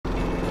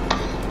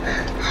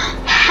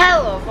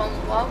Hello everyone,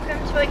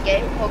 welcome to a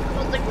game called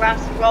Cut the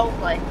Grass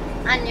Roleplay.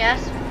 And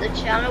yes, the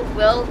channel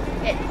will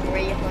hit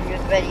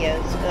 300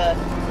 videos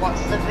once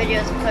the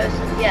videos are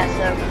posted. Yeah,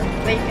 so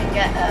we can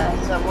get,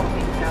 so what we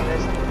can have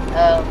is,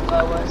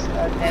 mowers.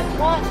 Okay,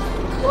 what?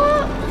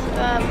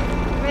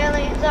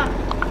 Really? Is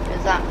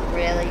that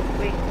really?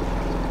 We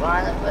can buy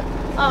that, but,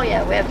 oh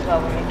yeah, we have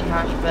 1200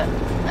 cash, but,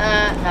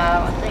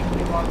 no, I think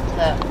we want,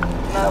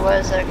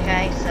 mowers.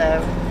 Okay,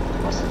 so,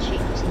 what's the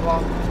cheapest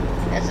one?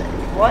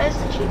 What is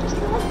the cheapest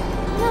one?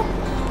 No.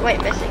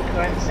 Wait, missing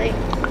currency.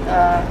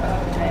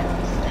 Okay,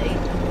 let's see.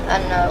 I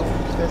don't know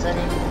if there's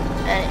any.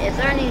 And is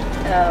there any,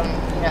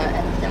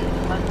 anything we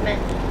can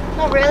recommend?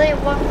 Not really.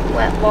 What?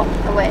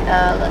 Oh, wait.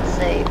 Let's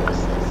see.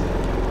 What's this?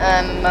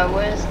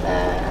 Mowers.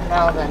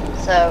 Now then.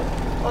 So,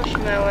 push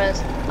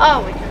mowers.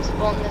 Oh, we can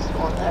spawn this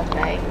one.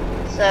 Okay.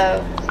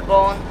 So,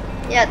 spawn.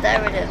 Yeah,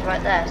 there it is,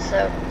 right there.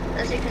 So,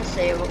 as you can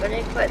see, we're going to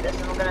equip this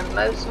and we're going to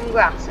mow some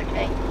grass.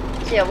 Okay.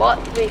 So yeah, what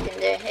we can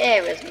do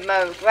here is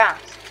mow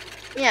grass.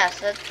 Yeah,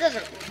 so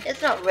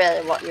it's not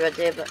really what you would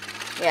do, but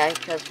yeah,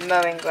 because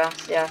mowing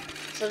grass, yeah.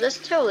 So this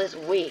tool is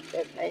weak,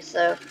 okay,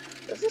 so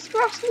does this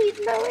grass need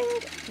mowing?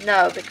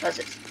 No, because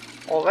it's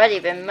already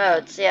been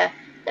mowed. So yeah,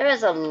 there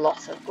is a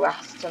lot of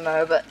grass to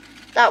mow, but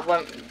that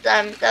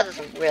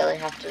doesn't really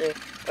have to do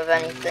with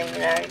anything,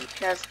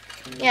 because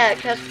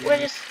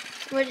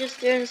we're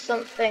just doing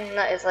something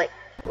that is like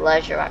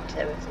leisure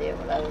activity or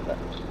whatever. But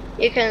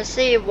you can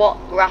see what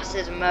grass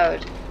is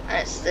mowed, and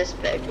it's this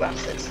bit of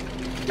grass. It's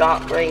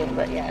dark green,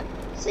 but yeah.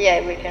 So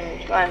yeah, we can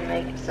try and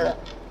make it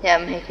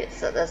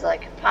so that there's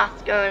like a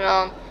path going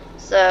on.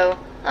 So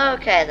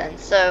okay then.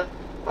 So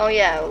oh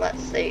yeah,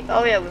 let's see.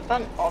 Oh yeah, we've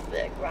got an odd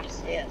bit of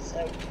grass here.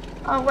 So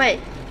oh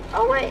wait,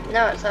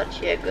 no, it's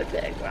actually a good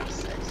bit of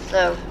grass.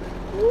 So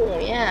ooh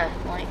yeah,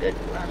 quite good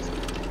grass.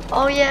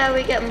 Oh yeah,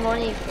 we get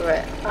money for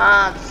it.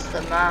 Ah, this is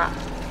the map.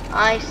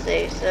 I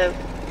see. So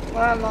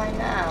where am I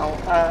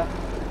now?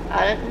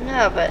 I don't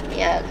know, but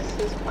yeah, this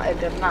is quite a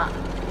good map.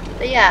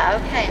 But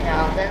yeah, okay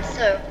now then,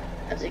 so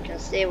as you can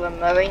see, we're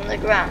mowing the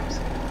grass.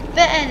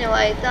 But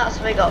anyway, that's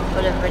what we got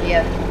for the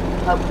video.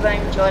 Hope you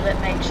enjoyed it.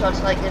 Make sure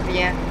to like the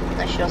video, and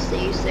I shall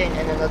see you soon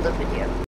in another video.